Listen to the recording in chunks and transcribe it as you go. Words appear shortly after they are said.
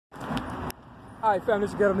All right, family,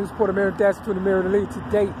 let's get on this Port of Mary Dash to the Mary-L33.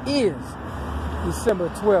 Today is December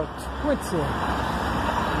 12th,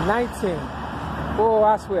 2019. Oh,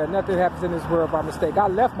 I swear, nothing happens in this world by mistake. I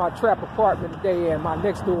left my trap apartment today, and my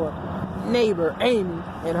next door neighbor, Amy,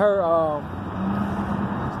 and her,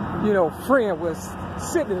 friend was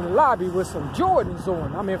sitting in the lobby with some Jordans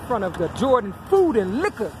on. I'm in front of the Jordan Food and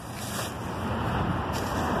Liquor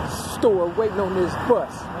store waiting on this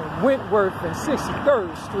bus on Wentworth and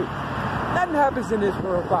 63rd Street. Nothing happens in this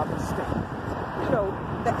world by mistake. You know,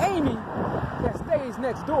 the Amy that stays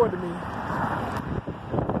next door to me,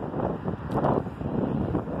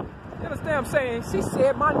 you understand what I'm saying? She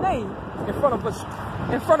said my name in front of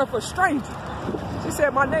a stranger. She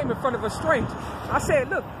said my name in front of a stranger. I said,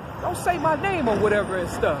 look, don't say my name or whatever and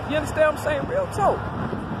stuff. You understand what I'm saying? Real talk.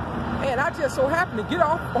 And I just so happened to get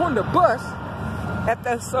off on the bus at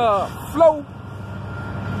this Flo,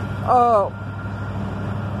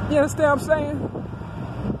 you understand what I'm saying?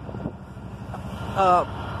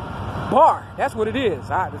 Bar. That's what it is.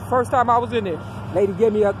 The first time I was in there, lady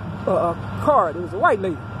gave me a card. It was a white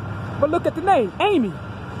lady. But look at the name, Amy.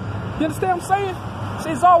 You understand what I'm saying?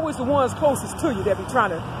 She's always the ones closest to you that be trying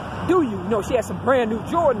to do you. You know, she had some brand new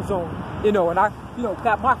Jordans on, and I,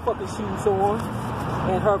 got my fucking shoes on.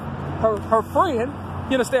 And her friend,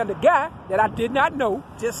 you understand, the guy that I did not know,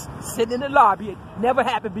 just sitting in the lobby. It never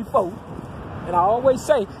happened before. And I always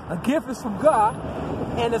say, a gift is from God,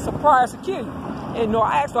 and a surprise to kill you. And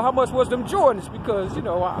I asked her how much was them Jordans, because,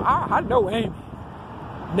 I know Amy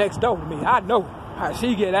next door to me. I know how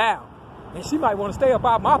she get out. And she might want to stay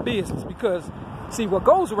about my business, because, see, what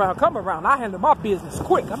goes around, come around. I handle my business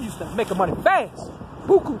quick. I'm used to making money fast.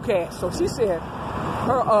 Buku cash. So she said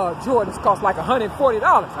her Jordans cost like $140.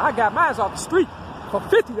 I got mine off the street for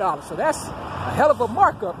 $50. So that's a hell of a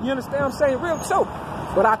markup. You understand what I'm saying? Real talk.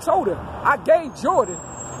 But I told her, I gave Jordan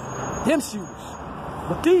them shoes.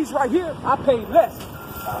 But these right here, I paid less.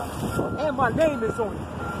 And my name is on it.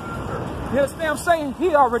 You understand what I'm saying?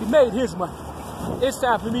 He already made his money. It's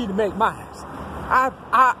time for me to make mine. I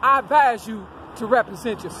advise you to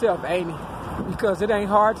represent yourself, Amy, because it ain't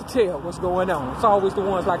hard to tell what's going on. It's always the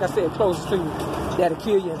ones, like I said, closest to you that'll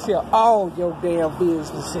kill you and tell all your damn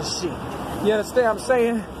business and shit. You understand what I'm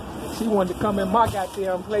saying? She wanted to come in my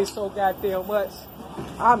goddamn place so goddamn much.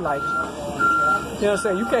 I'm like, you know what I'm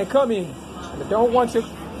saying? You can't come in. But don't want your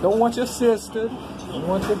sister, don't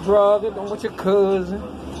want your brother, don't want your cousin.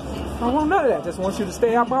 I don't want none of that. Just want you to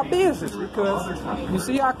stay out my business, because you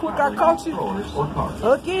see how quick I caught you?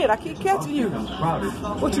 Again, I keep catching you.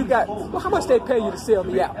 What you got? Well, how much they pay you to sell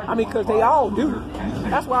me out? I mean, because they all do.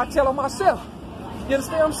 That's why I tell them myself. You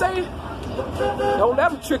understand what I'm saying? Don't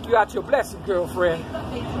let them trick you out your blessing, girlfriend.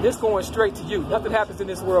 This going straight to you. Nothing happens in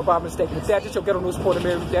this world by mistake. With that, just you'll get on this Port of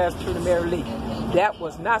Mary Dash to the Mary-L33. That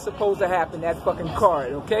was not supposed to happen, that fucking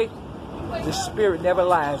card, okay? The spirit never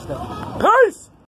lies, though. Peace!